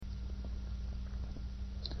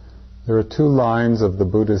There are two lines of the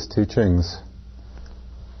Buddha's teachings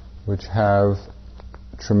which have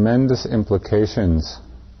tremendous implications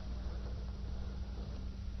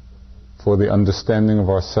for the understanding of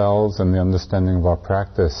ourselves and the understanding of our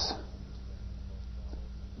practice.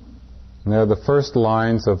 And they are the first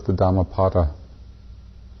lines of the Dhammapada.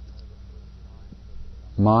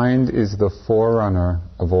 Mind is the forerunner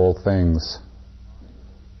of all things.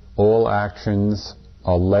 All actions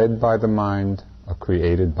are led by the mind, are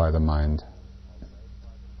created by the mind.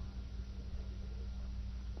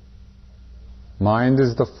 Mind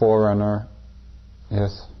is the forerunner.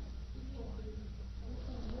 Yes?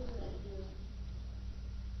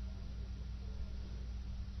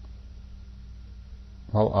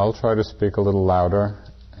 Well, I'll try to speak a little louder,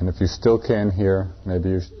 and if you still can't hear, maybe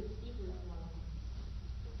you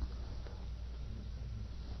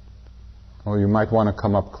well, you might want to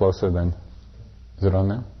come up closer then. Is it on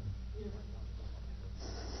now?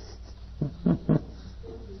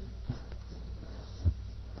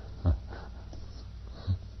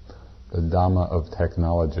 The Dharma of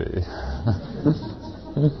technology.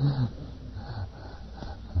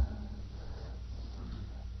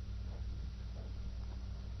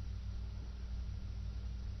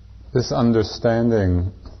 This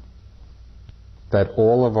understanding that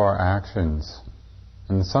all of our actions,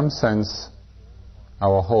 in some sense,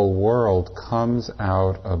 our whole world comes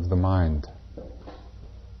out of the mind.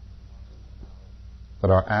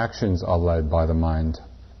 That our actions are led by the mind.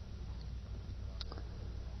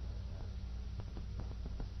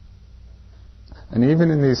 And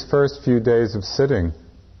even in these first few days of sitting,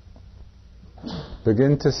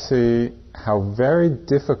 begin to see how very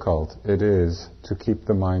difficult it is to keep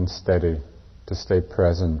the mind steady, to stay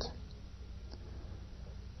present.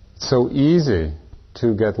 It's so easy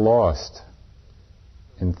to get lost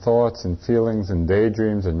in thoughts and feelings and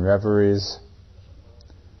daydreams and reveries.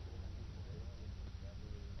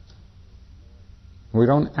 We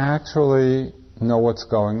don't actually know what's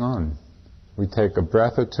going on. We take a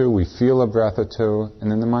breath or two, we feel a breath or two,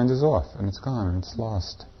 and then the mind is off, and it's gone, and it's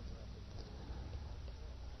lost.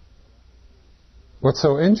 What's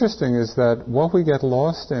so interesting is that what we get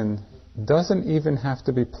lost in doesn't even have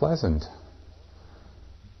to be pleasant.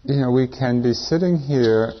 We can be sitting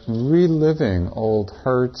here reliving old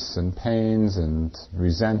hurts and pains and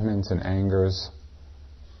resentments and angers.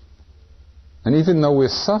 And even though we're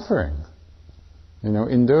suffering,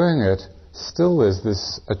 in doing it, still there's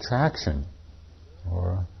this attraction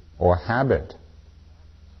or habit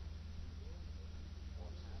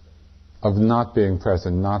of not being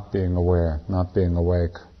present, not being aware, not being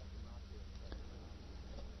awake.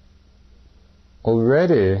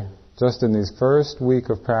 Already, just in this first week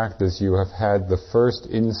of practice, you have had the first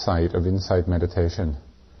insight of insight meditation.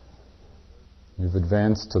 You've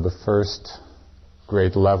advanced to the first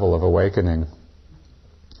great level of awakening.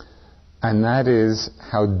 And that is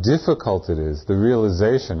how difficult it is, the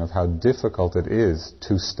realization of how difficult it is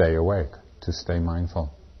to stay awake, to stay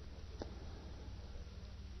mindful.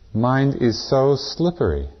 Mind is so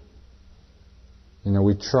slippery.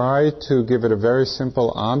 We try to give it a very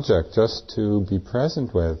simple object just to be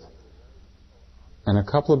present with. And a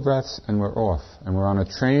couple of breaths and we're off. And we're on a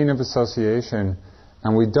train of association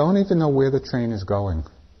and we don't even know where the train is going.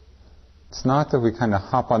 It's not that we kind of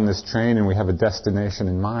hop on this train and we have a destination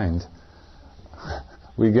in mind.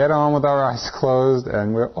 We get on with our eyes closed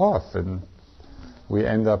and we're off, and we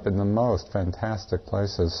end up in the most fantastic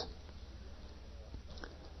places.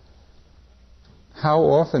 How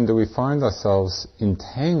often do we find ourselves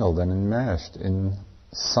entangled and enmeshed in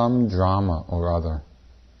some drama or other?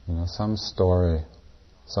 Some story,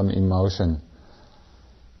 some emotion.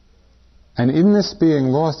 And in this being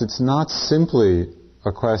lost, it's not simply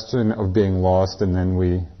a question of being lost and then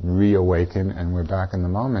we reawaken and we're back in the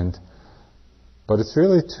moment. But it's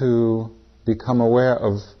really to become aware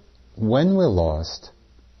of when we're lost,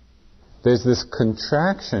 there's this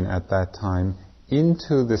contraction at that time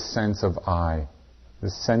into this sense of I,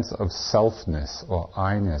 this sense of selfness or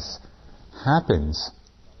I-ness happens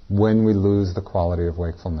when we lose the quality of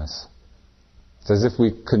wakefulness. It's as if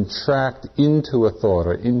we contract into a thought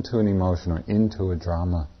or into an emotion or into a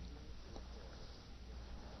drama.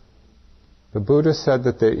 The Buddha said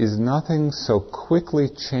that there is nothing so quickly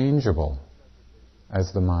changeable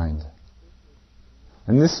as the mind.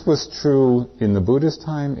 And this was true in the Buddha's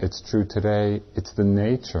time, it's true today, it's the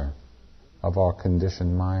nature of our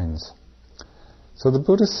conditioned minds. So the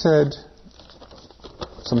Buddha said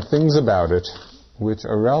some things about it which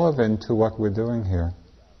are relevant to what we're doing here.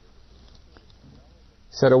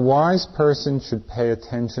 He said, a wise person should pay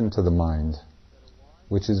attention to the mind,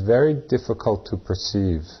 which is very difficult to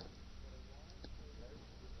perceive.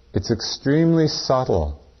 It's extremely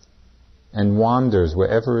subtle and wanders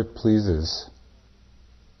wherever it pleases.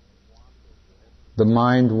 The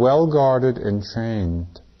mind, well guarded and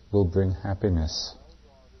trained, will bring happiness.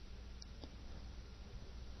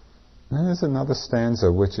 And there's another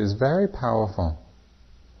stanza which is very powerful.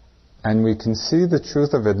 And we can see the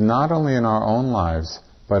truth of it not only in our own lives,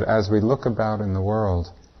 but as we look about in the world.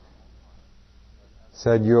 It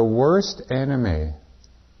said, your worst enemy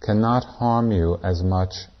cannot harm you as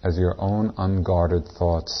much as your own unguarded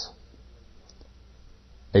thoughts.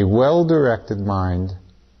 A well-directed mind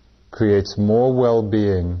creates more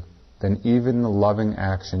well-being than even the loving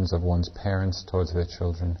actions of one's parents towards their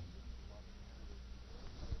children.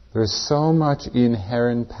 There's so much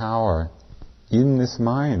inherent power in this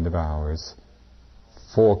mind of ours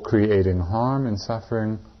for creating harm and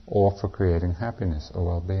suffering or for creating happiness or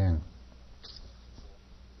well-being.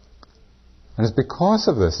 And it's because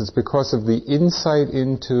of this, it's because of the insight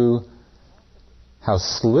into how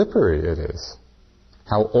slippery it is,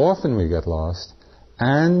 how often we get lost,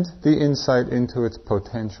 and the insight into its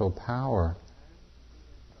potential power.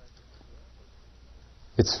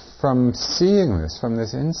 It's from seeing this, from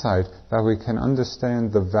this insight, that we can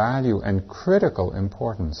understand the value and critical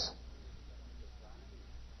importance,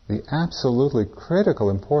 the absolutely critical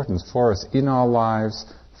importance for us in our lives,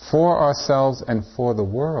 for ourselves and for the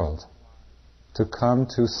world, to come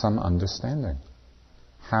to some understanding.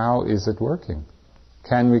 How is it working?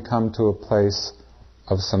 Can we come to a place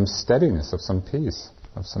of some steadiness, of some peace,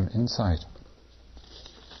 of some insight?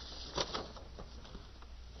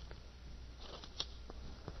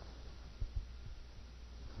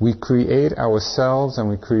 We create ourselves and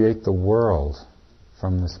we create the world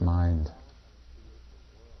from this mind.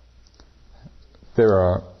 There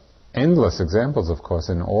are endless examples, of course,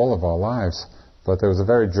 in all of our lives, but there was a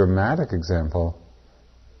very dramatic example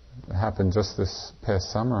that happened just this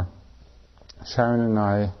past summer. Sharon and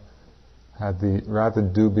I had the rather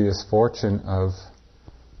dubious fortune of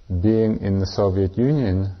being in the Soviet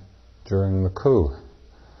Union during the coup.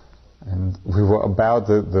 And we were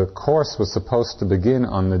the course was supposed to begin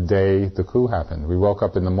on the day the coup happened. We woke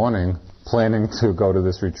up in the morning planning to go to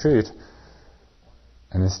this retreat,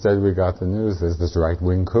 and instead we got the news there's this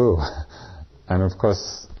right-wing coup. And of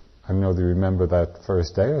course, I don't know if you remember that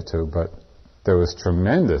first day or two, but there was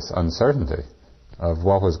tremendous uncertainty of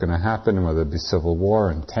what was going to happen and whether there'd be civil war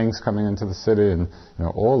and tanks coming into the city and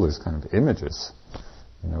all these kind of images,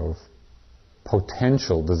 of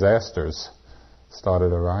potential disasters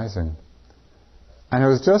started arising. And it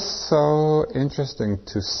was just so interesting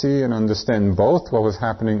to see and understand both what was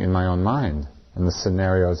happening in my own mind and the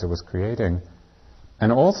scenarios it was creating,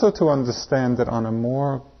 and also to understand that on a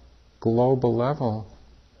more global level,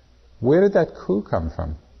 where did that coup come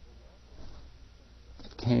from?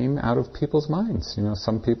 It came out of people's minds.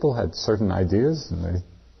 Some people had certain ideas and they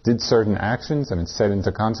did certain actions, and it set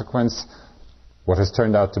into consequence what has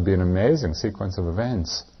turned out to be an amazing sequence of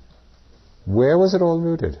events. Where was it all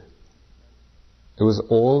rooted? It was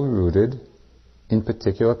all rooted in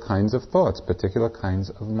particular kinds of thoughts, particular kinds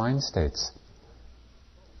of mind states.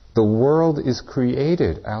 The world is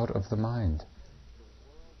created out of the mind.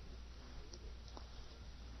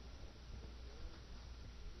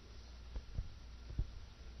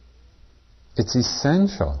 It's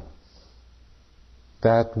essential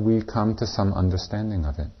that we come to some understanding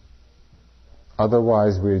of it.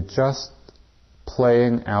 Otherwise, we're just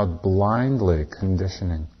playing out blindly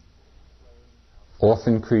conditioning,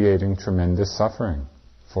 often creating tremendous suffering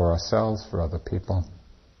for ourselves, for other people.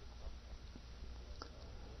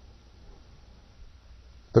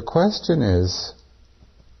 The question is,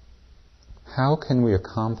 how can we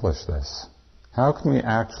accomplish this? How can we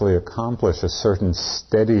actually accomplish a certain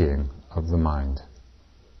steadying of the mind?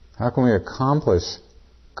 How can we accomplish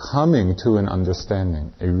coming to an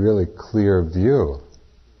understanding, a really clear view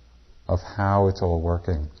of how it's all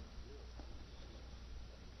working?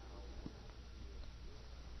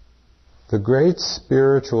 The great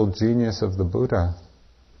spiritual genius of the Buddha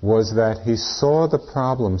was that he saw the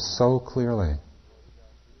problem so clearly.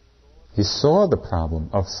 He saw the problem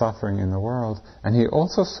of suffering in the world, and he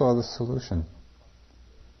also saw the solution.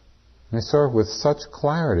 And he saw it with such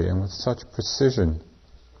clarity and with such precision.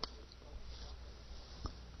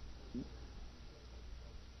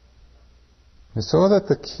 He saw that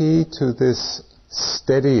the key to this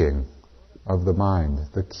steadying of the mind,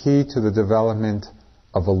 the key to the development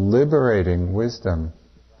of a liberating wisdom,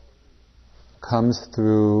 comes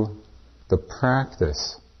through the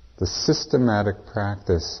practice, the systematic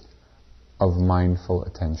practice of mindful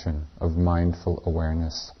attention, of mindful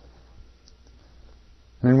awareness.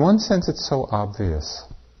 And in one sense it's so obvious.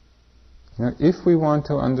 If we want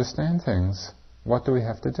to understand things, what do we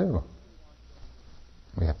have to do?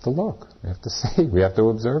 We have to look, we have to see, we have to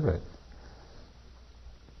observe it.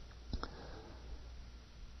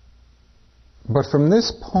 But from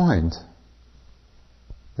this point,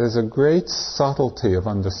 there's a great subtlety of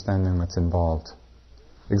understanding that's involved.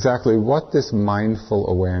 Exactly what this mindful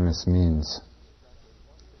awareness means.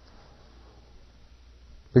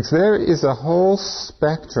 Because there is a whole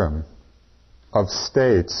spectrum of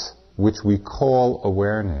states which we call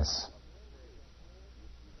awareness.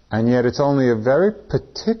 And yet it's only a very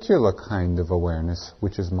particular kind of awareness,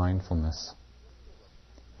 which is mindfulness.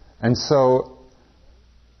 And so,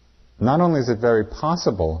 not only is it very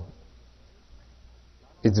possible,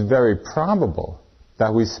 it's very probable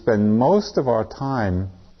that we spend most of our time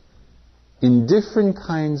in different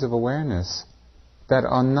kinds of awareness that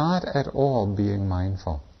are not at all being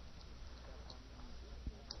mindful.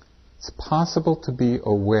 It's possible to be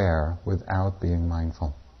aware without being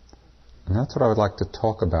mindful. And that's what I would like to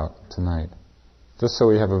talk about tonight. Just so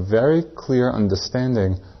we have a very clear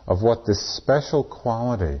understanding of what this special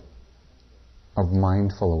quality of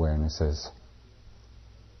mindful awareness is.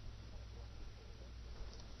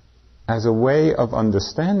 As a way of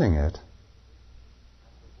understanding it,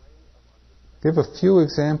 give a few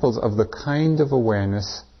examples of the kind of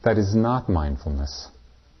awareness that is not mindfulness.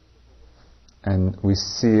 And we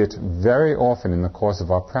see it very often in the course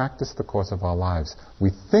of our practice, the course of our lives.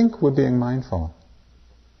 We think we're being mindful,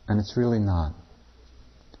 and it's really not.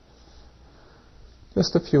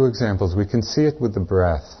 Just a few examples. We can see it with the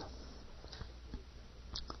breath.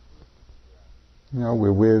 We're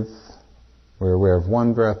aware of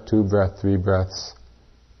one breath, two breaths, three breaths.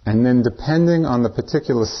 And then depending on the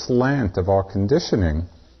particular slant of our conditioning,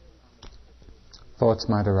 thoughts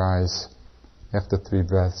might arise after 3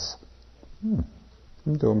 breaths.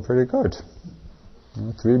 I'm doing pretty good.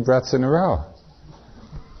 3 breaths in a row.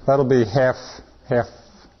 That'll be half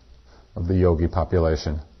of the yogi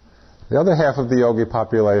population. The other half of the yogi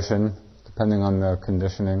population, depending on their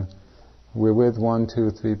conditioning, we're with 1, 2,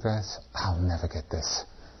 3 breaths. I'll never get this.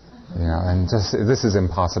 And this is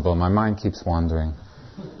impossible. My mind keeps wandering.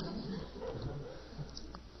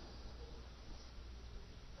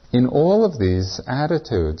 In all of these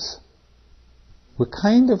attitudes, we're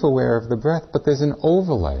kind of aware of the breath, but there's an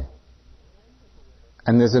overlay.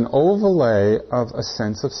 And there's an overlay of a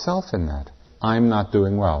sense of self in that. I'm not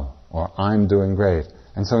doing well, or I'm doing great.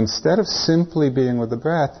 And so instead of simply being with the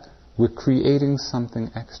breath, we're creating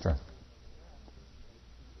something extra.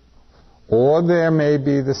 Or there may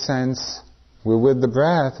be the sense, we're with the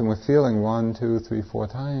breath and we're feeling 1, 2, 3, 4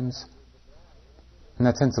 times. And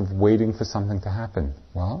that sense of waiting for something to happen.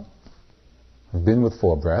 Well, I've been with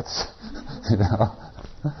 4 breaths.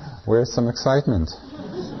 Where's some excitement?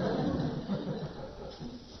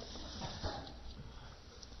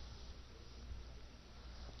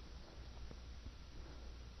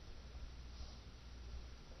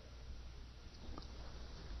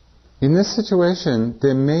 In this situation,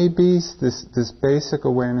 there may be this basic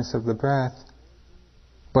awareness of the breath,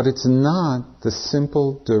 but it's not the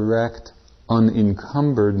simple, direct,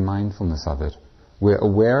 unencumbered mindfulness of it. We're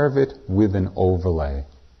aware of it with an overlay.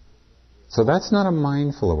 So that's not a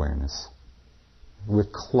mindful awareness. We're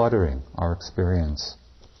cluttering our experience.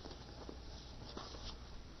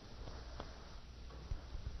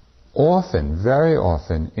 Often, very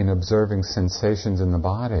often, in observing sensations in the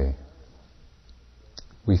body,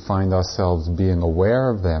 we find ourselves being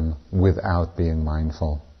aware of them without being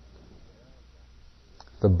mindful.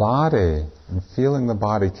 The body, and feeling the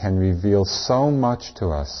body, can reveal so much to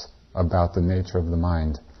us about the nature of the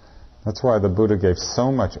mind. That's why the Buddha gave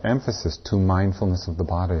so much emphasis to mindfulness of the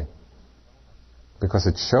body. Because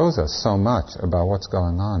it shows us so much about what's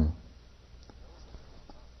going on.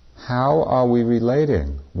 How are we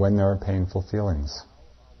relating when there are painful feelings?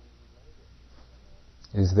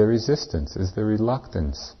 Is there resistance? Is there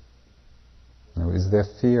reluctance? Is there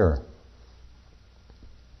fear?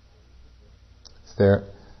 Is there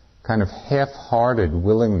kind of half-hearted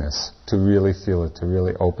willingness to really feel it, to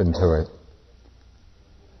really open to it?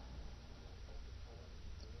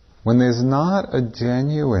 When there's not a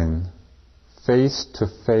genuine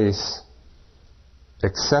face-to-face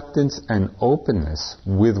acceptance and openness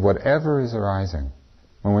with whatever is arising,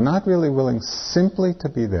 when we're not really willing simply to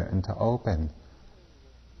be there and to open,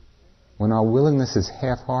 when our willingness is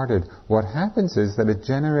half-hearted, what happens is that it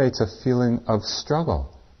generates a feeling of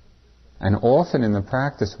struggle. And often in the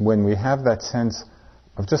practice, when we have that sense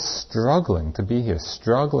of just struggling to be here,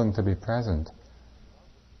 struggling to be present,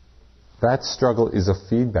 that struggle is a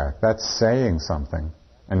feedback. That's saying something.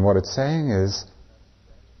 And what it's saying is,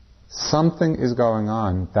 Something is going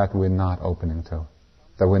on that we're not opening to,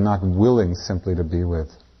 that we're not willing simply to be with.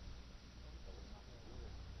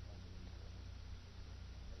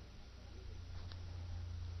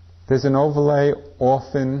 There's an overlay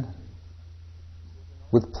often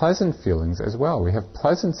with pleasant feelings as well. We have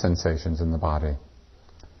pleasant sensations in the body.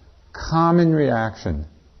 Common reaction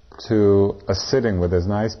to a sitting where there's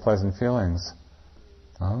nice, pleasant feelings.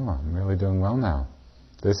 Oh, I'm really doing well now.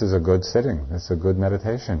 This is a good sitting. This is a good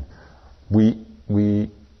meditation. We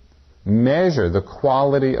measure the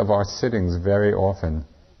quality of our sittings very often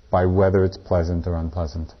by whether it's pleasant or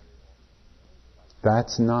unpleasant.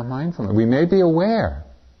 That's not mindfulness. We may be aware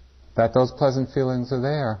that those pleasant feelings are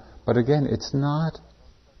there, but again, it's not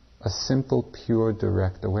a simple, pure,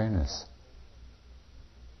 direct awareness.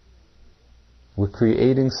 We're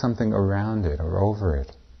creating something around it or over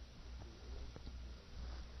it.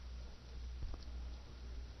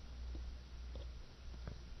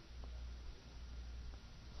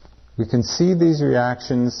 We can see these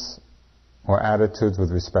reactions or attitudes with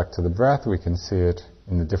respect to the breath. We can see it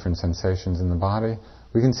in the different sensations in the body.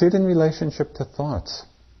 We can see it in relationship to thoughts.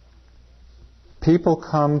 People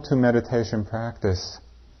come to meditation practice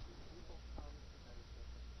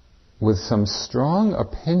with some strong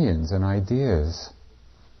opinions and ideas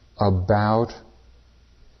about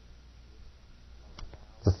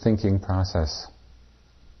the thinking process.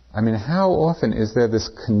 I mean, how often is there this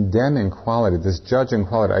condemning quality, this judging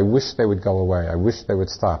quality? I wish they would go away. I wish they would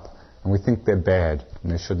stop. And we think they're bad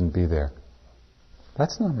and they shouldn't be there.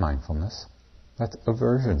 That's not mindfulness. That's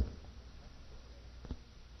aversion.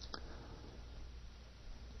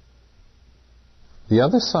 The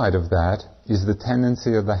other side of that is the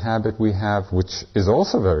tendency of the habit we have, which is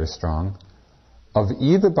also very strong, of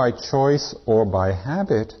either by choice or by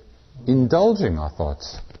habit, indulging our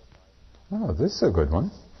thoughts. Oh, this is a good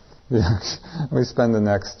one. We spend the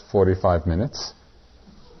next 45 minutes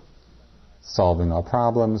solving our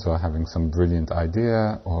problems or having some brilliant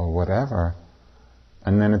idea or whatever.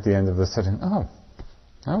 And then at the end of the sitting, oh,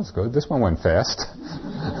 that was good. This one went fast.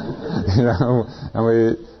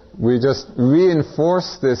 And we just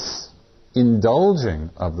reinforce this indulging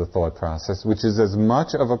of the thought process, which is as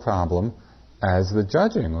much of a problem as the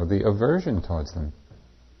judging or the aversion towards them.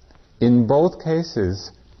 In both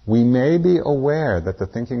cases, we may be aware that the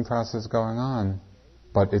thinking process is going on,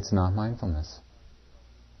 but it's not mindfulness.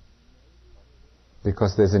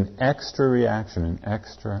 Because there's an extra reaction, an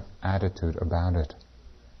extra attitude about it.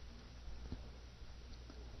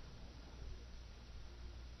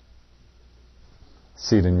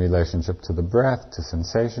 See it in relationship to the breath, to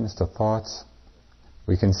sensations, to thoughts.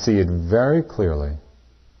 We can see it very clearly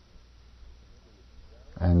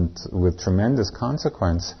and with tremendous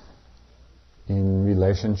consequence in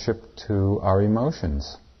relationship to our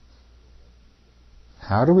emotions.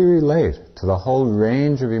 How do we relate to the whole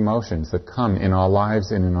range of emotions that come in our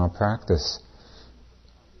lives and in our practice?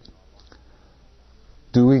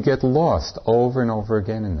 Do we get lost over and over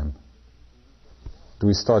again in them? Do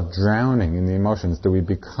we start drowning in the emotions? Do we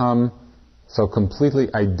become so completely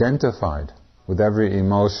identified with every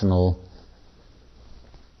emotional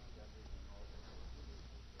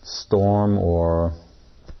storm or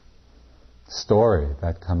story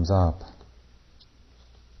that comes up?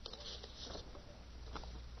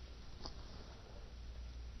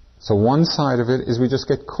 So one side of it is we just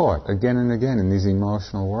get caught again and again in these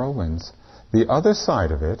emotional whirlwinds. The other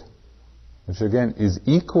side of it, which again is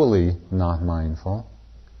equally not mindful,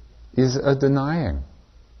 is a denying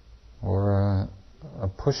or a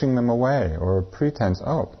pushing them away or a pretense,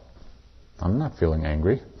 oh, I'm not feeling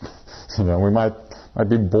angry. We might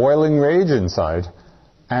be boiling rage inside,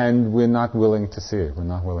 and we're not willing to see it. We're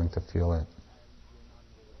not willing to feel it.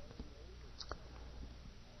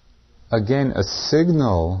 Again, a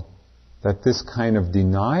signal that this kind of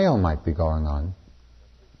denial might be going on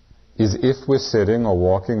is if we're sitting or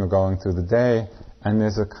walking or going through the day and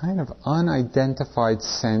there's a kind of unidentified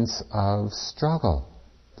sense of struggle.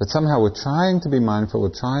 That somehow we're trying to be mindful,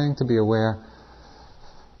 we're trying to be aware,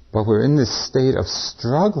 but we're in this state of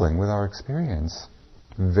struggling with our experience.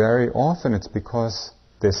 Very often it's because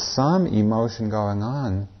there's some emotion going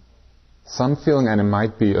on, some feeling, and it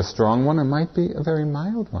might be a strong one, it might be a very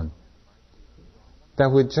mild one,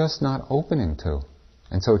 that we're just not opening to.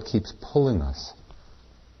 And so it keeps pulling us.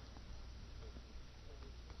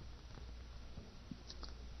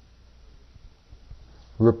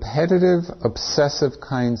 Repetitive, obsessive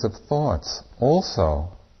kinds of thoughts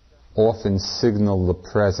also often signal the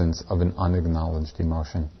presence of an unacknowledged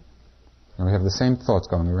emotion. And we have the same thoughts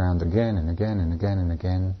going around again and again and again and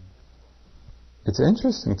again. It's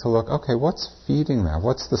interesting to look, okay, what's feeding that?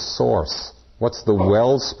 What's the source What's the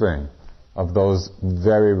wellspring of those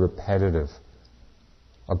very repetitive,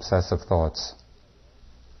 obsessive thoughts?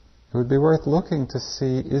 It would be worth looking to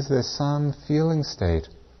see, is there some feeling state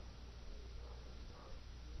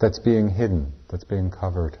that's being hidden, that's being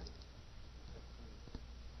covered?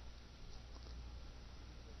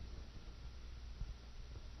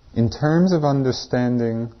 In terms of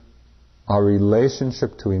understanding our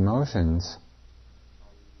relationship to emotions,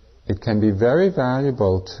 it can be very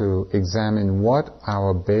valuable to examine what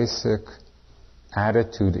our basic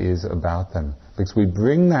attitude is about them, because we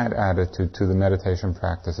bring that attitude to the meditation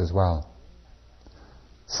practice as well.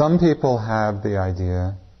 Some people have the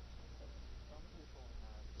idea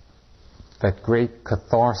that great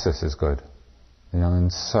catharsis is good,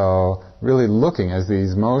 and so really looking as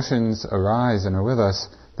these emotions arise and are with us,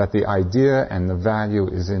 that the idea and the value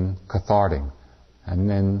is in catharting. And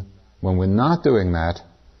then when we're not doing that,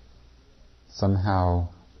 somehow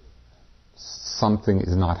something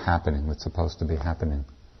is not happening that's supposed to be happening.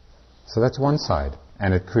 So that's one side,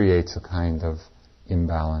 and it creates a kind of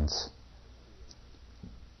imbalance.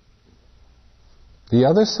 The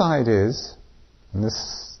other side is, and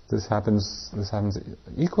this happens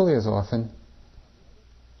equally as often,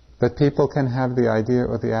 that people can have the idea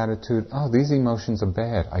or the attitude, oh, these emotions are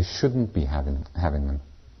bad, I shouldn't be having them.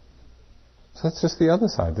 So that's just the other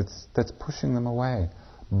side, that's pushing them away.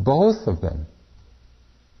 Both of them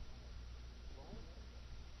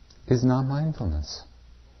is not mindfulness.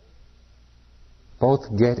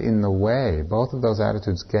 Both get in the way, both of those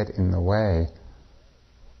attitudes get in the way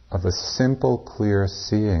of a simple, clear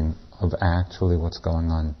seeing of actually what's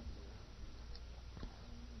going on.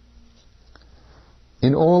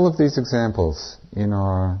 In all of these examples, in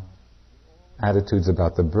our attitudes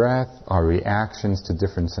about the breath, our reactions to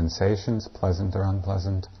different sensations, pleasant or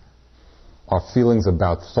unpleasant, our feelings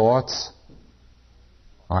about thoughts,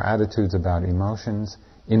 our attitudes about emotions,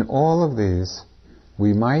 in all of these,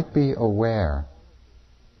 we might be aware.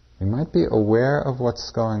 We might be aware of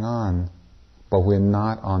what's going on, but we're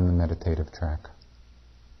not on the meditative track.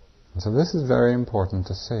 And so this is very important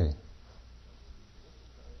to see.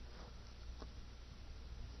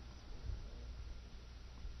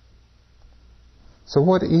 So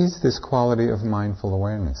what is this quality of mindful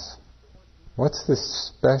awareness? What's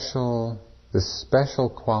this special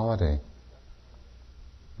quality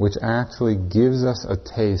which actually gives us a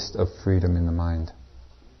taste of freedom in the mind,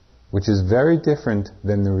 which is very different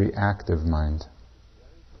than the reactive mind?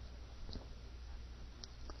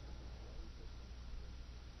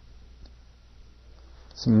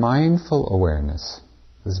 So mindful awareness,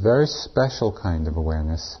 this very special kind of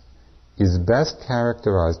awareness, is best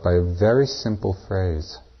characterized by a very simple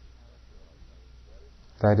phrase.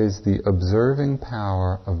 That is the observing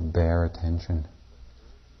power of bare attention.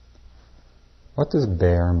 What does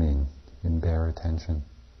bare mean in bare attention?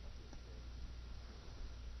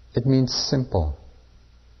 It means simple.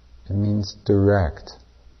 It means direct.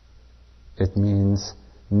 It means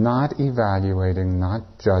not evaluating,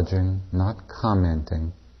 not judging, not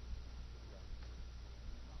commenting.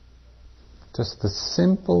 Just the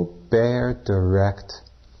simple, bare, direct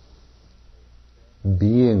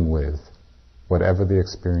being with whatever the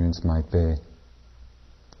experience might be.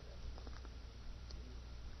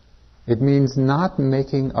 It means not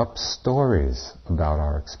making up stories about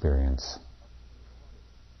our experience.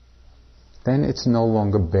 Then it's no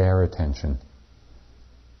longer bare attention.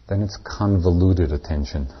 Then it's convoluted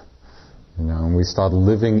attention. And we start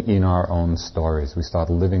living in our own stories. We start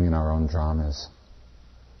living in our own dramas.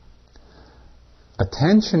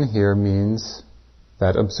 Attention here means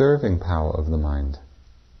that observing power of the mind.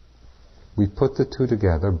 We put the two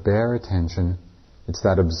together, bare attention. It's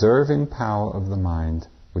that observing power of the mind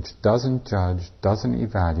which doesn't judge, doesn't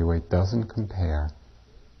evaluate, doesn't compare.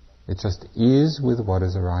 It just is with what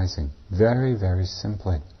is arising. Very, very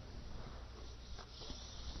simply.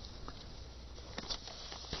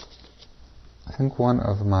 I think one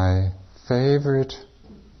of my favorite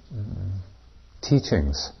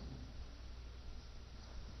teachings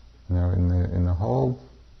in the whole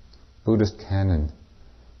Buddhist canon,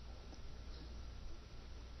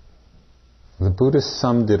 the Buddhists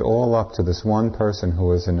summed it all up to this one person who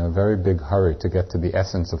was in a very big hurry to get to the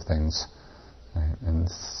essence of things. Right? And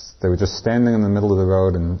they were just standing in the middle of the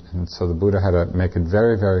road, and so the Buddha had to make it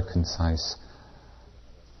very, very concise.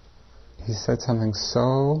 He said something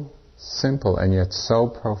so simple and yet so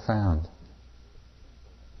profound.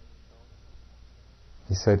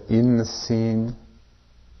 He said, in the seen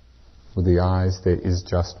with the eyes, there is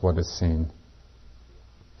just what is seen.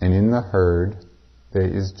 And in the heard, there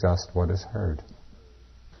is just what is heard.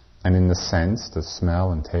 And in the sense, the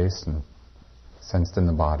smell and taste and sensed in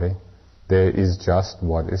the body, there is just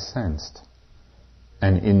what is sensed.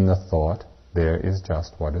 And in the thought, there is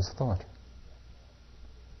just what is thought.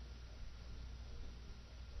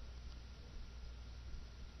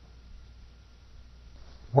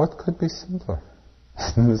 What could be simpler?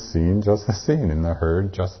 In the seen, just the seen. In the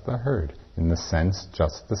heard, just the heard. In the sense,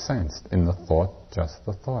 just the sensed. In the thought, just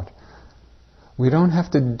the thought. We don't have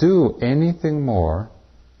to do anything more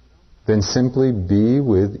than simply be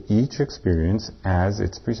with each experience as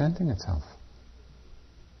it's presenting itself.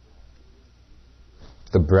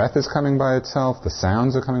 The breath is coming by itself, the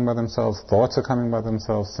sounds are coming by themselves, thoughts are coming by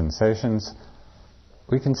themselves, sensations.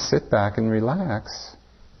 We can sit back and relax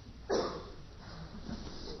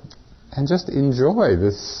and just enjoy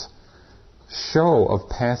this show of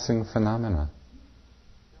passing phenomena.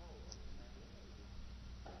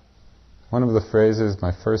 One of the phrases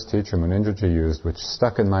my first teacher, Munindraji, used, which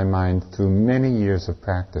stuck in my mind through many years of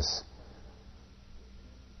practice,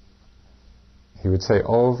 he would say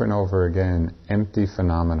over and over again, empty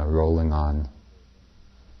phenomena rolling on.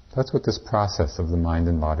 That's what this process of the mind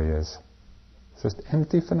and body is. It's just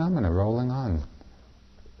empty phenomena rolling on.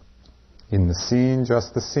 In the seen,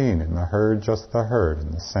 just the seen. In the heard, just the heard.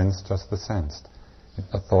 In the sense, just the sensed. In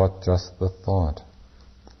the thought, just the thought.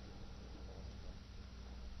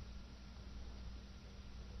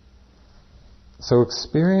 So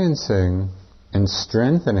experiencing and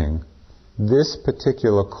strengthening this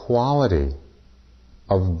particular quality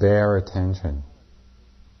of bare attention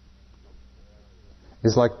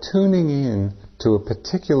is like tuning in to a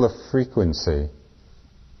particular frequency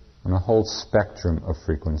on a whole spectrum of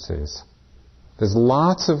frequencies. There's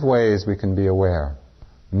lots of ways we can be aware.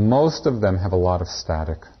 Most of them have a lot of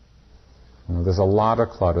static. There's a lot of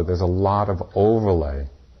clutter, there's a lot of overlay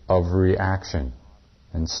of reaction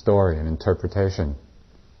and story and interpretation.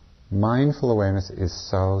 Mindful awareness is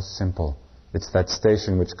so simple. It's that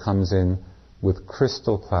station which comes in with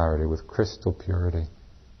crystal clarity, with crystal purity.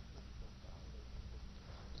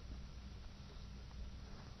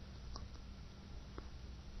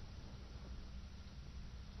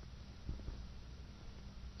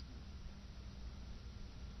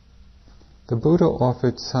 The Buddha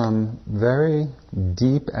offered some very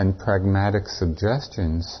deep and pragmatic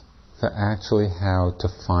suggestions for actually how to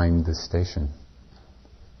find this station.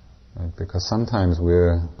 Right? Because sometimes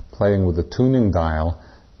we're playing with the tuning dial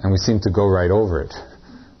and we seem to go right over it.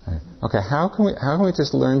 Right? Okay, how can we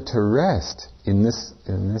just learn to rest in this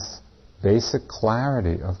basic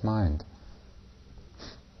clarity of mind?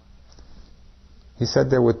 He said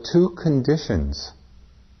there were two conditions,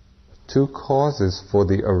 two causes for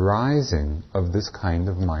the arising of this kind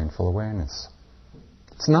of mindful awareness.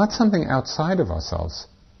 It's not something outside of ourselves.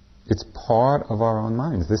 It's part of our own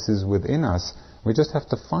minds. This is within us. We just have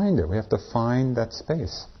to find it. We have to find that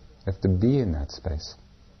space. We have to be in that space.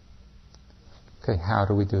 Okay, how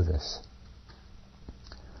do we do this?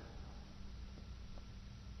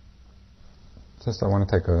 I want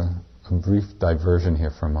to take a brief diversion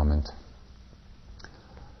here for a moment.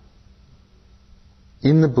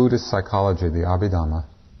 In the Buddhist psychology, the Abhidhamma,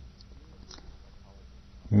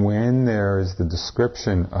 when there is the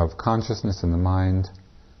description of consciousness in the mind,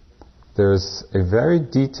 there's a very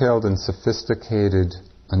detailed and sophisticated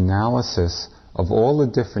analysis of all the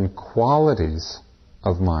different qualities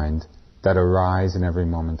of mind that arise in every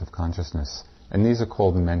moment of consciousness. And these are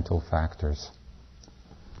called mental factors.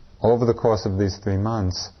 Over the course of these 3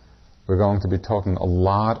 months, we're going to be talking a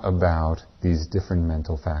lot about these different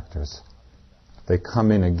mental factors. They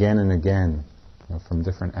come in again and again, from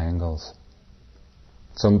different angles.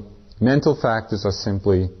 So mental factors are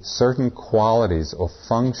simply certain qualities or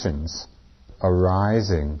functions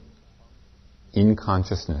arising in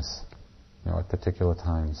consciousness, at particular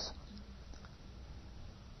times.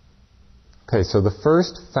 Okay, so the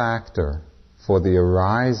first factor for the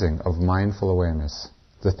arising of mindful awareness,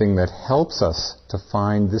 the thing that helps us to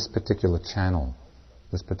find this particular channel,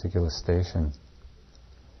 this particular station,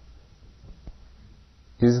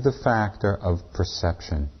 is the factor of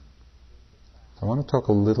perception. I want to talk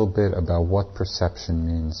a little bit about what perception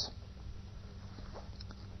means.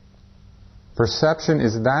 Perception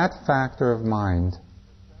is that factor of mind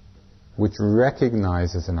which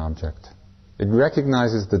recognizes an object. It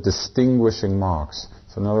recognizes the distinguishing marks.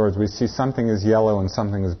 So in other words, we see something is yellow and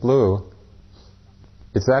something is blue.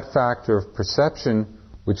 It's that factor of perception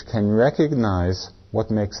which can recognize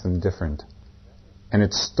what makes them different. And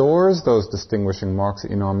it stores those distinguishing marks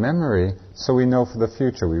in our memory so we know for the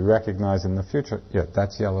future. We recognize in the future, yeah,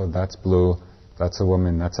 that's yellow, that's blue, that's a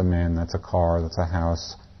woman, that's a man, that's a car, that's a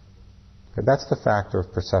house. Okay, that's the factor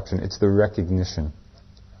of perception. It's the recognition.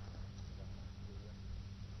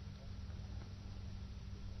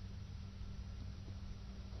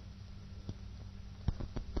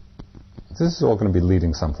 This is all going to be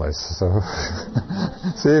leading someplace, so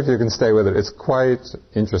see if you can stay with it. It's quite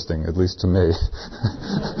interesting, at least to me.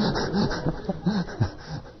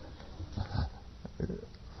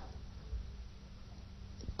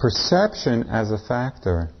 Perception as a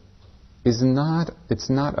factor it's not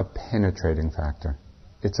a penetrating factor.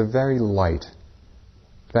 It's a very light.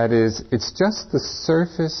 That is, it's just the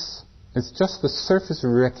surface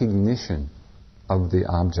recognition of the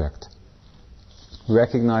object,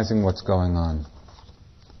 recognizing what's going on.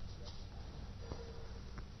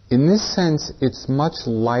 In this sense, it's much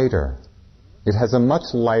lighter. It has a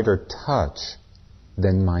much lighter touch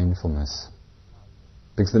than mindfulness.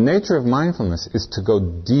 Because the nature of mindfulness is to go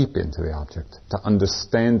deep into the object, to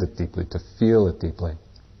understand it deeply, to feel it deeply.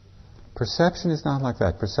 Perception is not like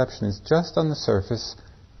that. Perception is just on the surface,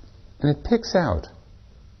 and it picks out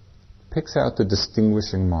the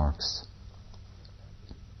distinguishing marks.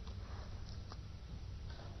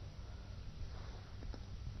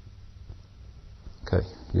 Okay,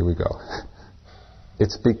 here we go.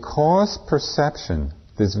 It's because perception,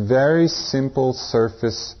 this very simple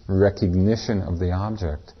surface recognition of the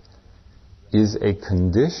object, is a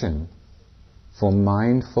condition for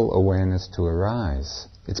mindful awareness to arise.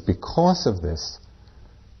 It's because of this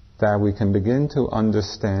that we can begin to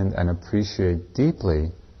understand and appreciate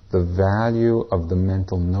deeply the value of the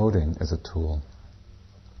mental noting as a tool.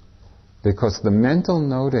 Because the mental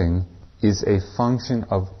noting is a function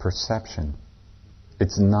of perception.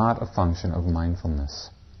 It's not a function of mindfulness.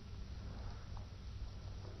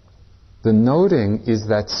 The noting is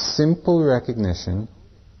that simple recognition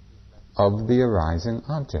of the arising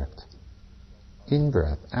object.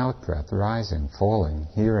 In-breath, out-breath, rising, falling,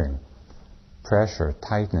 hearing, pressure,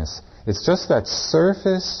 tightness. It's just that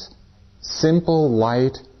surface, simple,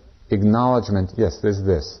 light acknowledgement, yes, there's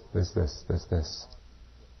this, there's this, there's this.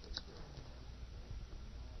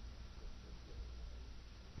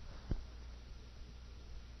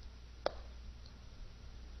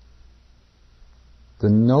 The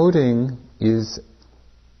noting is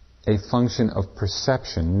a function of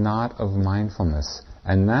perception, not of mindfulness.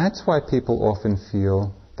 And that's why people often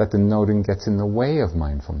feel that the noting gets in the way of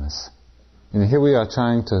mindfulness. And here we are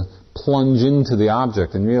trying to plunge into the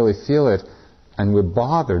object and really feel it, and we're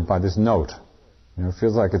bothered by this note. It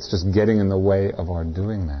feels like it's just getting in the way of our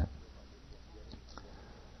doing that.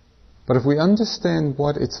 But if we understand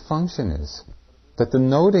what its function is, that the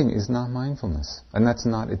noting is not mindfulness, and that's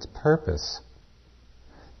not its purpose,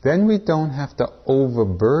 then we don't have to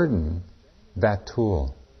overburden that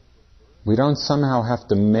tool. We don't somehow have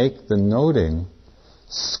to make the noting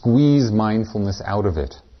squeeze mindfulness out of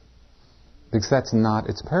it. Because that's not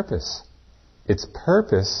its purpose. Its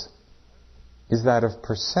purpose is that of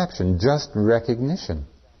perception, just recognition.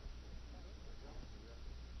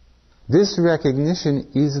 This recognition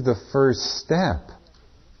is the first step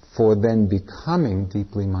for then becoming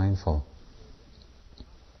deeply mindful.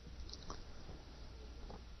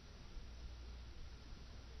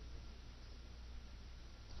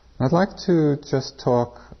 I'd like to just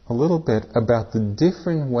talk a little bit about the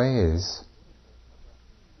different ways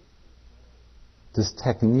this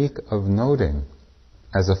technique of noting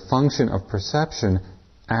as a function of perception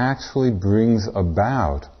actually brings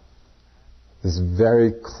about this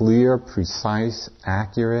very clear, precise,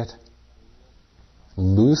 accurate,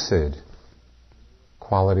 lucid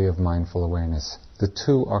quality of mindful awareness. The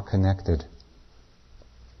two are connected.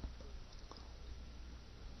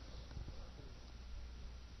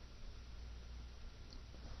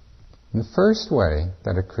 The first way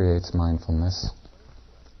that it creates mindfulness,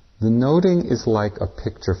 the noting is like a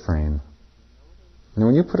picture frame. And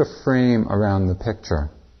when you put a frame around the picture,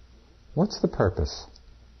 what's the purpose?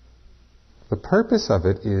 The purpose of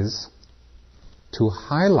it is to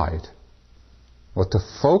highlight or to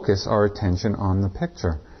focus our attention on the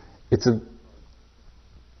picture. It's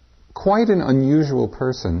quite an unusual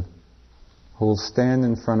person who will stand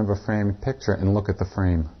in front of a framed picture and look at the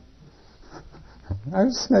frame.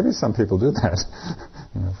 Maybe some people do that,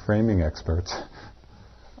 framing experts.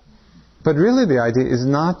 But really the idea is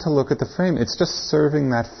not to look at the frame. It's just serving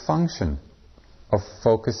that function of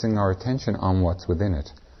focusing our attention on what's within it.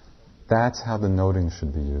 That's how the noting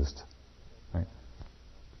should be used. Right?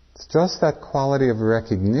 It's just that quality of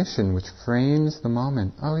recognition which frames the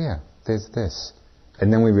moment. Oh yeah, there's this.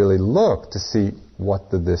 And then we really look to see what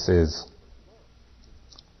the this is.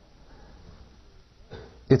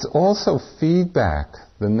 It's also feedback.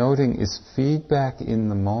 The noting is feedback in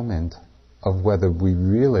the moment of whether we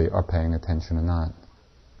really are paying attention or not.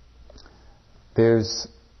 There's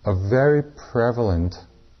a very prevalent,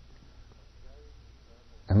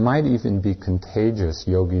 and might even be contagious,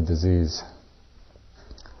 yogi disease.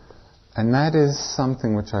 And that is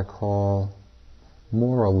something which I call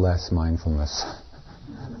more or less mindfulness.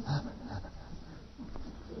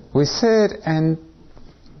 We sit and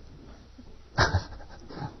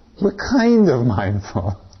we're kind of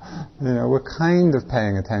mindful. We're kind of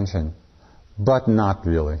paying attention, but not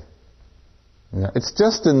really. It's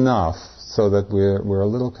just enough so that we're a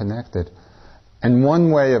little connected. And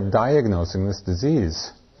one way of diagnosing this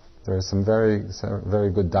disease, there are some very,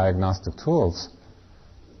 very good diagnostic tools.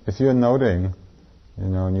 If you're noting,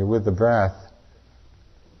 and you're with the breath,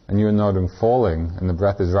 and you're noting falling, and the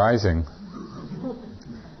breath is rising,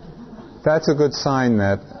 that's a good sign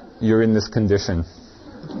that you're in this condition.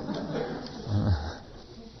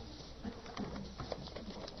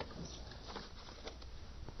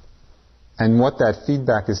 And what that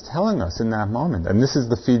feedback is telling us in that moment, and this is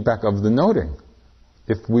the feedback of the noting.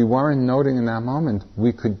 If we weren't noting in that moment,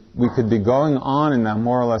 we could be going on in that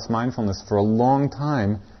more or less mindfulness for a long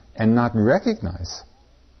time and not recognize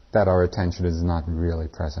that our attention is not really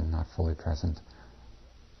present, not fully present.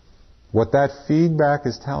 What that feedback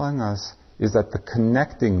is telling us is that the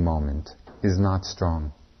connecting moment is not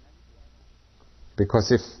strong.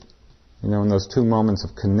 Because if, in those two moments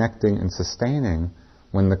of connecting and sustaining,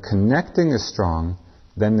 when the connecting is strong,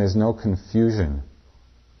 then there's no confusion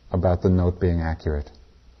about the note being accurate.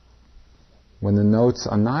 When the notes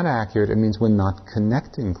are not accurate, it means we're not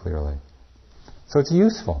connecting clearly. So it's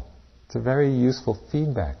useful. It's a very useful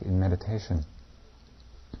feedback in meditation.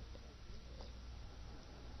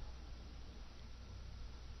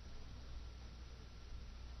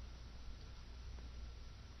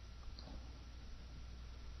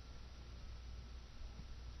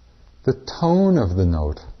 The tone of the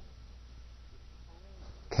note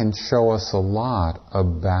can show us a lot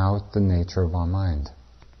about the nature of our mind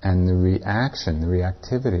and the reaction, the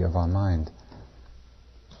reactivity of our mind.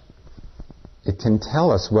 It can tell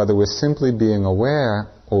us whether we're simply being aware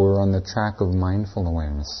or we're on the track of mindful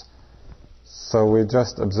awareness. So we're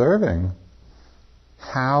just observing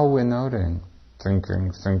how we're noting,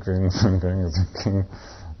 thinking,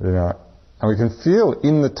 and we can feel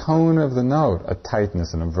in the tone of the note a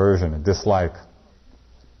tightness, an aversion, a dislike.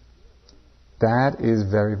 That is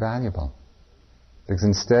very valuable. Because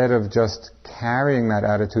instead of just carrying that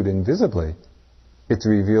attitude invisibly, it's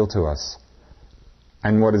revealed to us.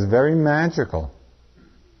 And what is very magical,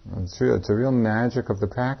 it's a real magic of the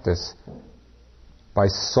practice, by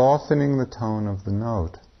softening the tone of the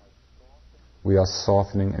note, we are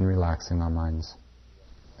softening and relaxing our minds.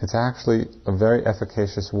 It's actually a very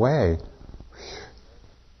efficacious way.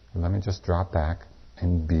 Let me just drop back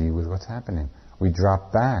and be with what's happening. We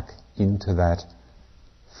drop back into that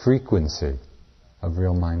frequency of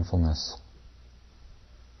real mindfulness.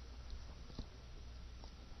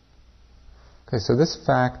 Okay, so this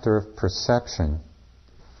factor of perception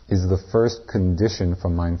is the first condition for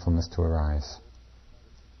mindfulness to arise.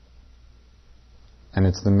 And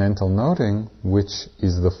it's the mental noting which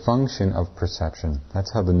is the function of perception.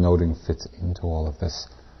 That's how the noting fits into all of this.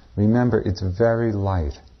 Remember, it's very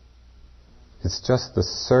light. It's just the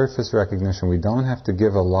surface recognition. We don't have to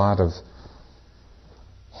give a lot of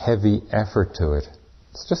heavy effort to it.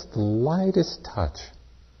 It's just the lightest touch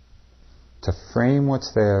to frame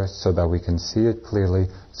what's there so that we can see it clearly,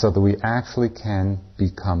 so that we actually can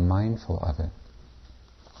become mindful of it.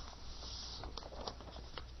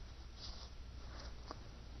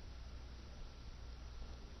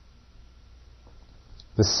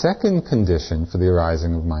 The second condition for the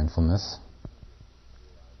arising of mindfulness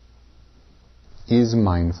is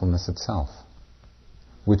mindfulness itself,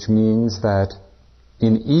 which means that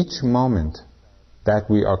in each moment that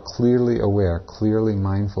we are clearly aware, clearly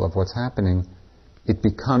mindful of what's happening, it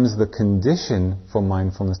becomes the condition for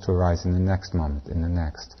mindfulness to arise in the next moment, in the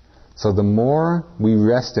next. So the more we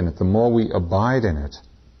rest in it, the more we abide in it,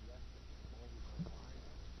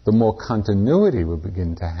 the more continuity we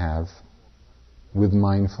begin to have with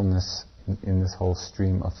mindfulness in this whole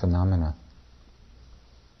stream of phenomena.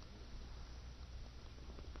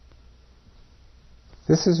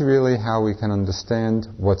 This is really how we can understand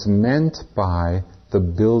what's meant by the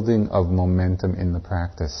building of momentum in the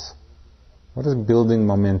practice. What does building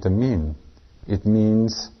momentum mean? It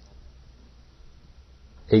means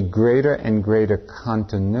a greater and greater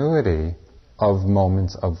continuity of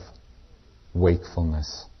moments of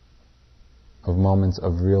wakefulness, of moments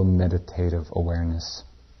of real meditative awareness.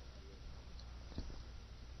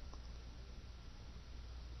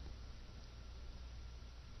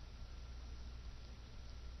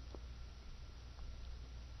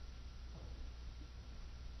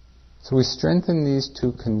 So we strengthen these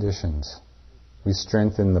two conditions. We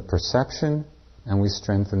strengthen the perception and we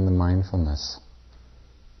strengthen the mindfulness.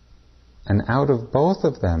 And out of both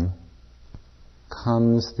of them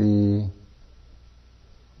comes the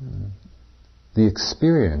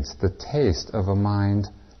experience, the taste of a mind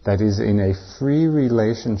that is in a free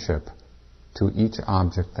relationship to each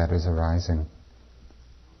object that is arising.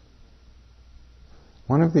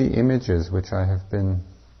 One of the images which I have been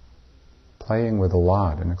playing with a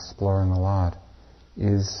lot and exploring a lot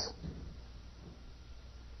is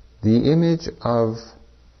the image of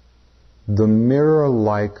the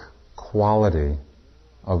mirror-like quality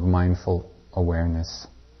of mindful awareness.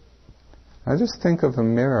 I just think of a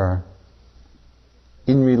mirror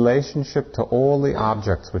in relationship to all the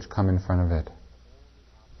objects which come in front of it.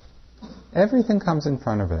 Everything comes in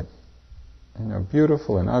front of it.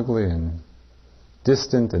 Beautiful and ugly and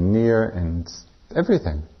distant and near and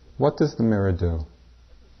everything. What does the mirror do?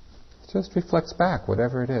 It just reflects back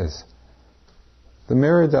whatever it is. The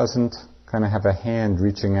mirror doesn't kind of have a hand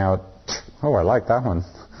reaching out, oh, I like that one.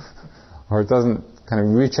 Or it doesn't kind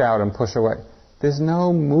of reach out and push away. There's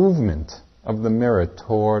no movement of the mirror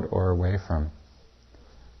toward or away from.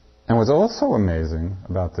 And what's also amazing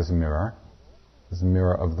about this mirror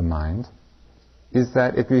of the mind, is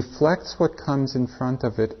that it reflects what comes in front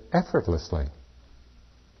of it effortlessly.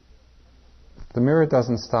 The mirror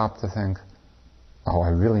doesn't stop to think, oh, I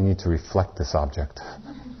really need to reflect this object.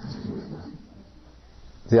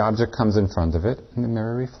 The object comes in front of it, and the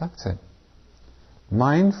mirror reflects it.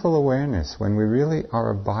 Mindful awareness, when we really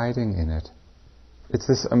are abiding in it, it's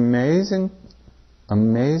this amazingly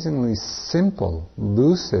simple,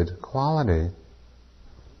 lucid quality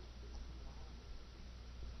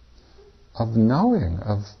of knowing,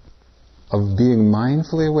 of being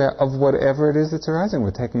mindfully aware of whatever it is that's arising.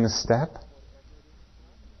 We're taking a step,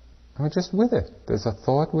 and we're just with it. There's a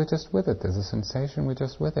thought, we're just with it. There's a sensation, we're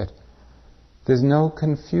just with it. There's no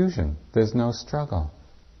confusion. There's no struggle.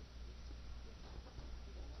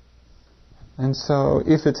 And so,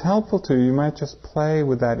 if it's helpful to you, you might just play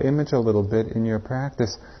with that image a little bit in your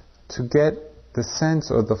practice to get the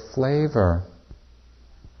sense or the flavor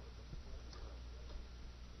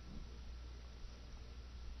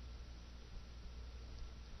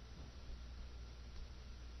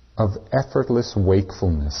of effortless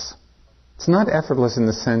wakefulness. It's not effortless in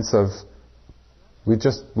the sense of we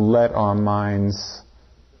just let our minds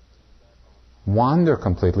wander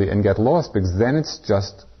completely and get lost, because then it's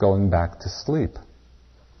just going back to sleep.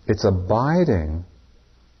 It's abiding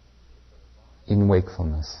in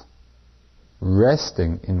wakefulness,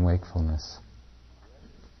 resting in wakefulness.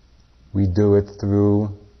 We do it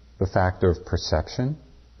through the factor of perception,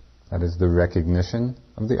 that is the recognition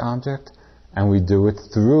of the object, and we do it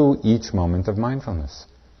through each moment of mindfulness,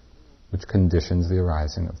 which conditions the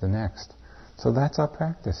arising of the next. So that's our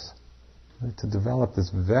practice, to develop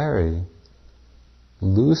this very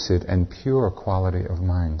lucid and pure quality of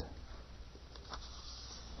mind.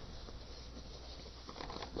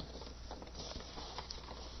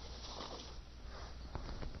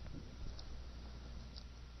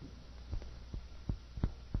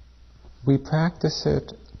 We practice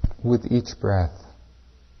it with each breath.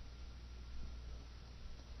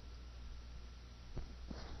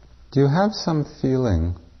 Do you have some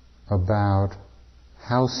feeling about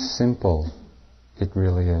how simple it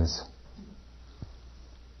really is?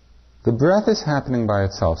 The breath is happening by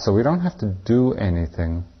itself, so we don't have to do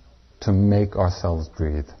anything to make ourselves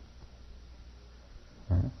breathe.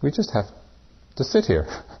 Right? We just have to sit here.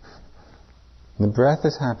 The breath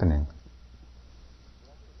is happening.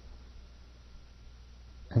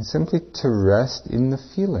 And simply to rest in the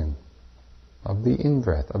feeling of the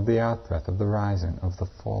in-breath, of the out-breath, of the rising, of the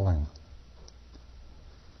falling.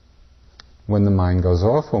 When the mind goes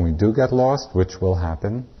off, when we do get lost, which will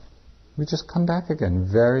happen, we just come back again,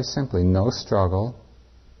 very simply. No struggle,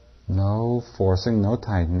 no forcing, no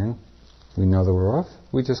tightening. We know that we're off,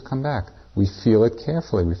 we just come back. We feel it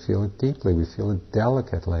carefully, we feel it deeply, we feel it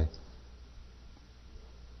delicately.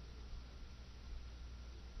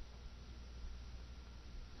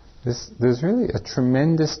 There's really a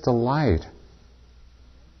tremendous delight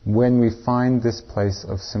when we find this place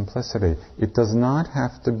of simplicity. It does not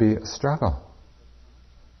have to be a struggle.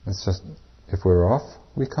 It's just, if we're off,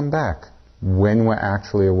 we come back. When we're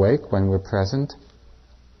actually awake, when we're present,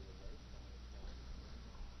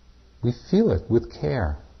 we feel it with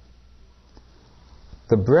care.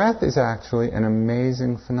 The breath is actually an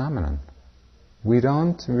amazing phenomenon. We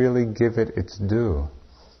don't really give it its due.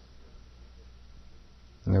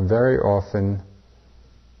 Very often,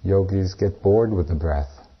 yogis get bored with the breath.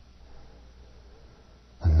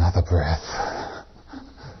 Another breath.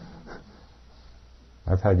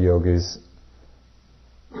 I've had yogis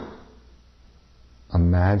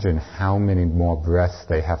imagine how many more breaths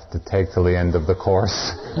they have to take till the end of the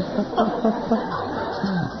course.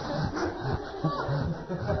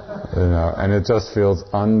 And it just feels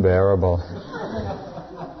unbearable.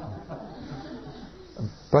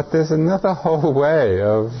 But there's another whole way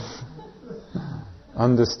of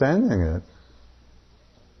understanding it.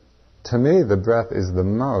 To me, the breath is the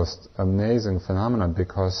most amazing phenomenon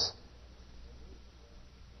because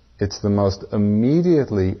it's the most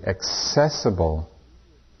immediately accessible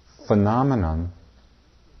phenomenon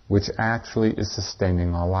which actually is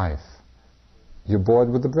sustaining our life. You're bored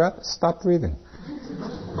with the breath? Stop breathing.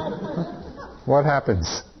 What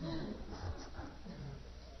happens?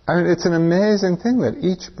 I mean, it's an amazing thing that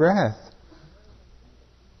each breath,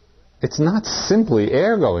 it's not simply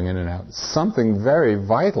air going in and out. Something very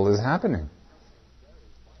vital is happening.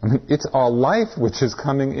 I mean, it's our life which is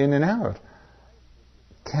coming in and out.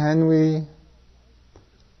 Can we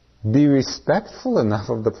be respectful enough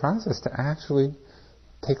of the process to actually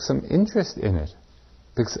take some interest in it?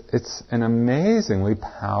 Because it's an amazingly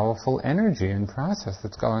powerful energy and process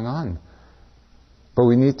that's going on. But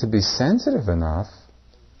we need to be sensitive enough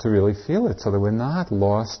to really feel it so that we're not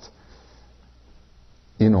lost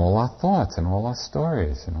in all our thoughts and all our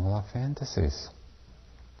stories and all our fantasies.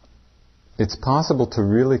 It's possible to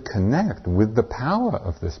really connect with the power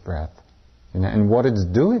of this breath, and what it's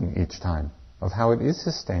doing each time, of how it is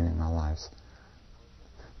sustaining our lives.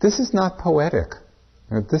 This is not poetic.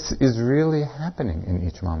 This is really happening in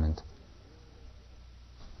each moment.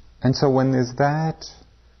 And so when there's that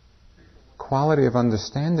quality of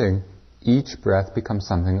understanding, each breath becomes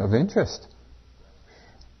something of interest.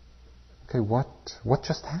 Okay, what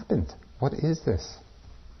just happened? What is this?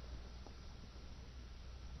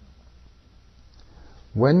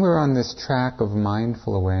 When we're on this track of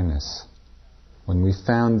mindful awareness, when we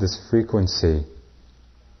found this frequency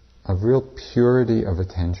of real purity of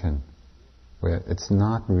attention, where it's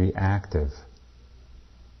not reactive,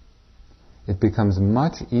 it becomes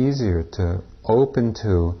much easier to open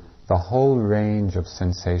to the whole range of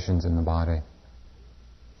sensations in the body.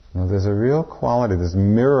 There's a real quality, this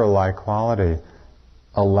mirror-like quality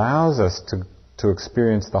allows us to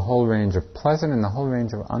experience the whole range of pleasant and the whole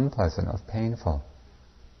range of unpleasant, of painful.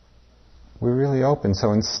 We're really open.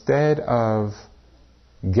 So instead of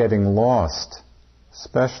getting lost,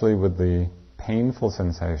 especially with the painful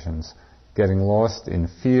sensations, getting lost in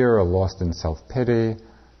fear or lost in self-pity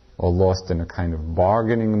or lost in a kind of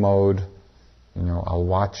bargaining mode, I'll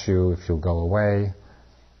watch you if you'll go away.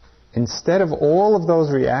 Instead of all of those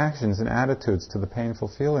reactions and attitudes to the painful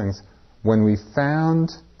feelings, when we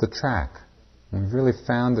found the track, when we really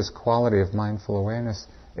found this quality of mindful awareness,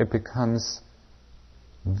 it becomes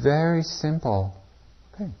very simple.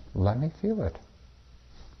 Okay, let me feel it.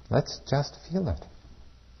 Let's just feel it.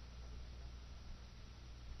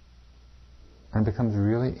 And it becomes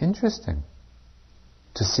really interesting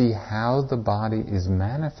to see how the body is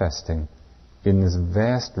manifesting in this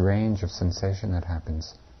vast range of sensation that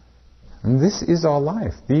happens. And this is our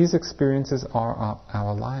life. These experiences are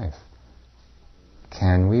our life.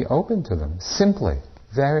 Can we open to them? Simply.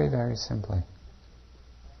 Very, very simply.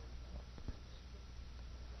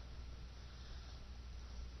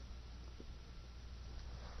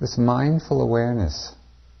 This mindful awareness,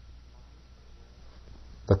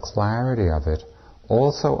 the clarity of it,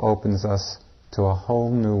 also opens us to a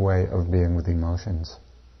whole new way of being with emotions.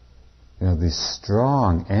 These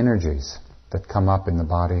strong energies that come up in the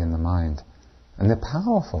body and the mind. And they're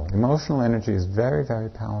powerful. Emotional energy is very, very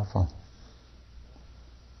powerful.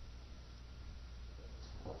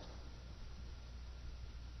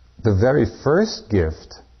 The very first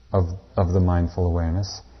gift of the mindful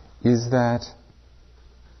awareness is that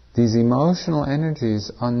these emotional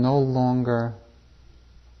energies are no longer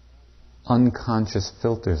unconscious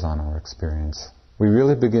filters on our experience. We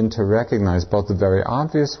really begin to recognize both the very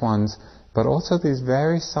obvious ones, but also these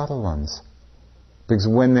very subtle ones. Because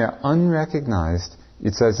when they're unrecognized,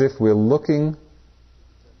 it's as if we're looking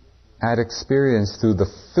at experience through the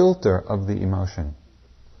filter of the emotion.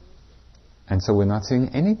 And so we're not seeing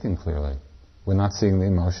anything clearly. We're not seeing the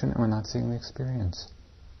emotion and we're not seeing the experience.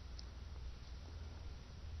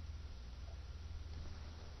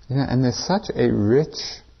 And there's such a rich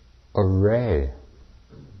array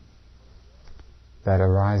that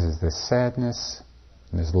arises. There's sadness,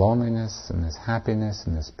 and there's loneliness, and there's happiness,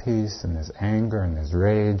 and there's peace, and there's anger, and there's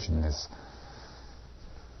rage, and there's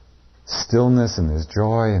stillness, and there's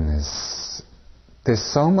joy, and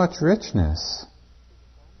there's so much richness.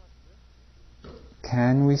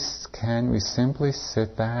 Can we simply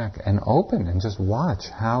sit back and open and just watch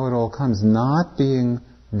how it all comes, not being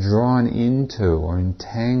drawn into or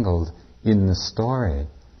entangled in the story,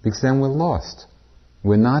 because then we're lost.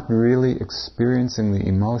 We're not really experiencing the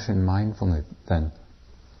emotion mindfully then.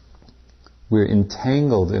 We're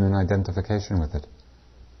entangled in an identification with it.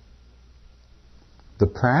 The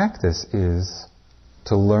practice is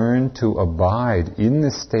to learn to abide in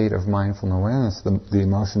this state of mindful awareness. The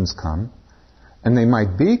emotions come, and they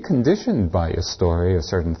might be conditioned by a story or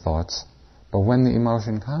certain thoughts, but when the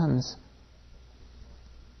emotion comes,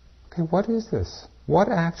 okay, what is this? What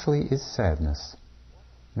actually is sadness?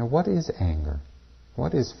 What is anger?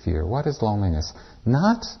 What is fear? What is loneliness?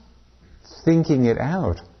 Not thinking it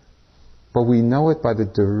out, but we know it by the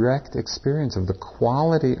direct experience of the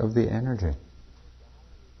quality of the energy.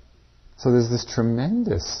 So there's this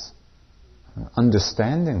tremendous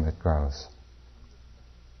understanding that grows.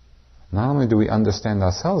 Not only do we understand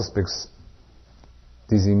ourselves, because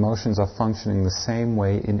these emotions are functioning the same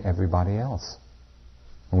way in everybody else.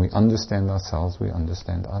 When we understand ourselves, we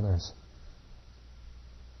understand others.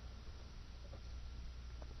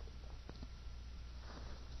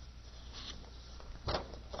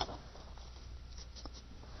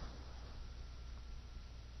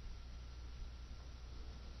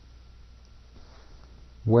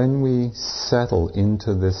 When we settle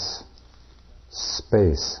into this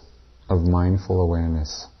space of mindful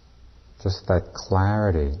awareness, just that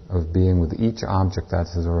clarity of being with each object that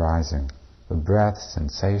is arising, the breath,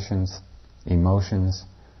 sensations, emotions,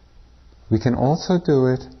 we can also do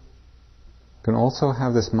it, can also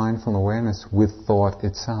have this mindful awareness with thought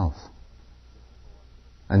itself.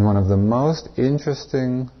 And one of the most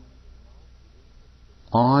interesting,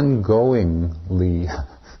 ongoingly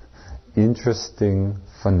interesting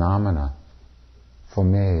phenomena for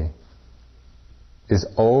me is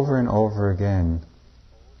over and over again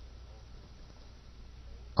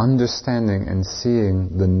understanding and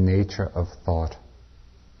seeing the nature of thought.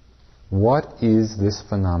 What is this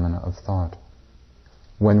phenomena of thought?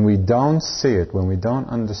 When we don't see it, when we don't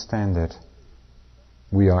understand it,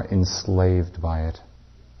 we are enslaved by it.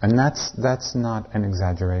 And that's not an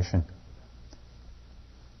exaggeration.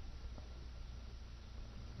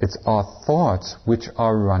 It's our thoughts which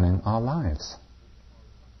are running our lives.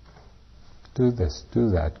 Do this, do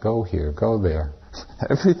that, go here, go there.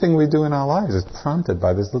 Everything we do in our lives is prompted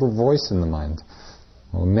by this little voice in the mind,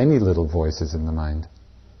 or many little voices in the mind.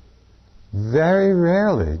 Very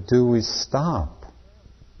rarely do we stop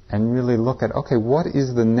and really look at, okay, what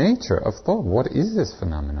is the nature of thought? What is this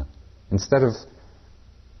phenomena? Instead of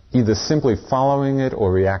either simply following it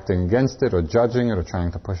or reacting against it or judging it or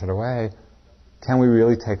trying to push it away, can we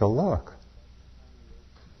really take a look?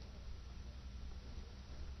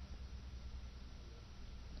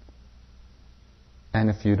 And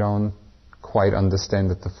if you don't quite understand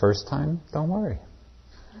it the first time, don't worry.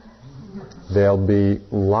 There'll be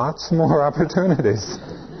lots more opportunities.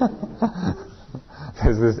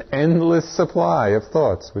 There's this endless supply of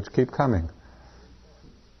thoughts which keep coming.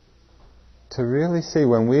 To really see,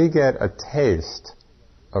 when we get a taste,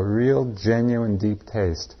 a real, genuine, deep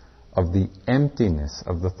taste of the emptiness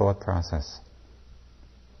of the thought process,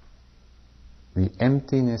 the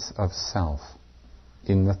emptiness of self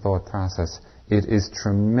in the thought process, it is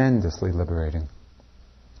tremendously liberating.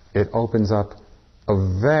 It opens up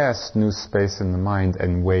a vast new space in the mind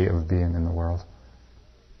and way of being in the world.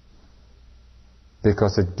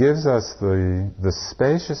 Because it gives us the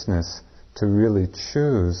spaciousness to really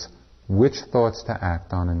choose which thoughts to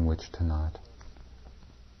act on and which to not.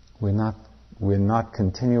 We're not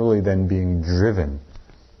continually then being driven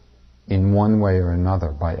in one way or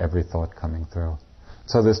another by every thought coming through.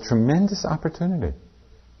 So there's tremendous opportunity.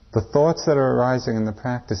 The thoughts that are arising in the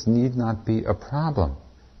practice need not be a problem.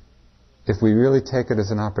 If we really take it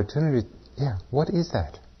as an opportunity, what is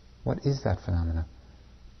that? What is that phenomena?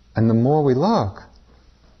 And the more we look,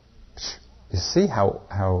 you see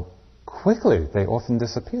how quickly they often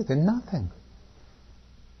disappear. They're nothing.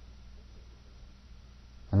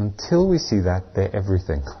 And until we see that, they're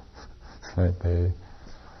everything. Right?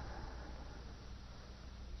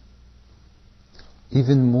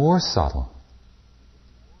 Even more subtle,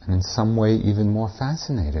 and in some way even more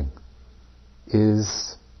fascinating,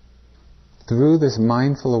 is through this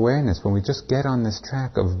mindful awareness, when we just get on this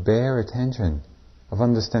track of bare attention, of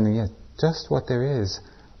understanding just what there is,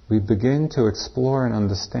 we begin to explore and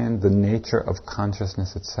understand the nature of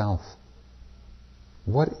consciousness itself.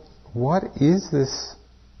 What is this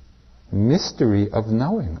mystery of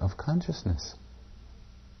knowing, of consciousness?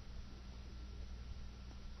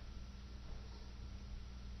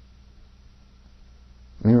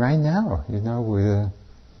 I mean, right now, we're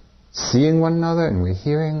seeing one another and we're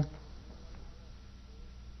hearing.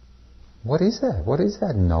 What is that? What is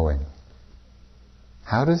that knowing?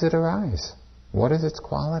 How does it arise? What is its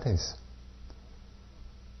qualities?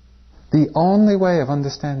 The only way of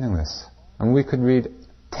understanding this, and we could read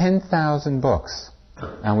 10,000 books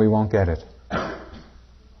and we won't get it.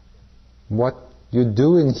 What you're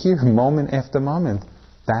doing here, moment after moment,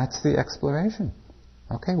 that's the exploration.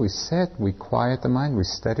 Okay, we sit, we quiet the mind, we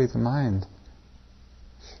steady the mind.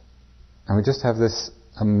 And we just have this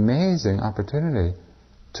amazing opportunity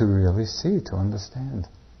to really see, to understand.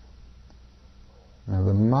 Now,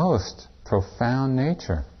 the most profound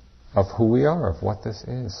nature of who we are, of what this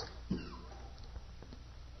is.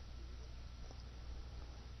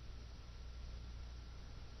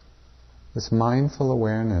 This mindful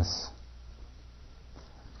awareness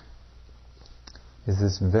is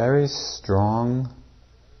this very strong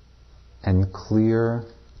and clear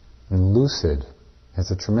and lucid. It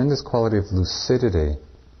has a tremendous quality of lucidity.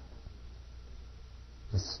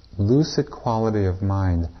 This lucid quality of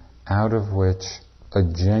mind out of which a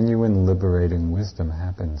genuine liberating wisdom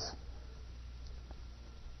happens.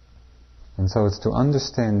 And so it's to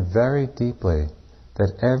understand very deeply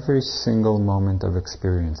that every single moment of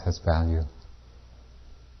experience has value.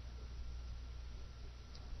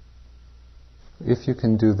 If you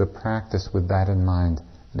can do the practice with that in mind,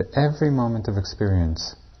 that every moment of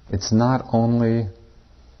experience, it's not only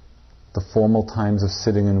the formal times of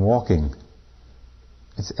sitting and walking,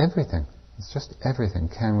 it's everything. It's just everything.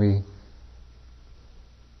 Can we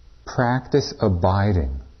practice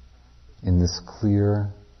abiding in this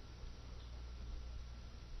clear,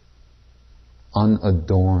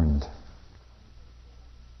 unadorned,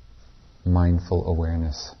 mindful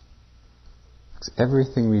awareness? Because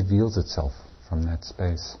everything reveals itself from that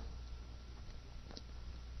space.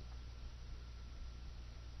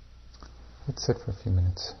 Let's sit for a few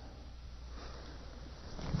minutes.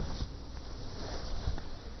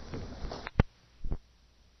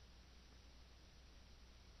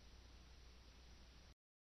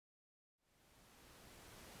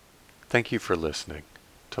 Thank you for listening.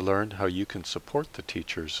 To learn how you can support the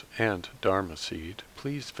teachers and Dharma Seed,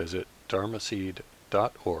 please visit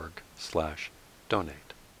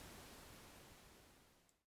dharmaseed.org/donate.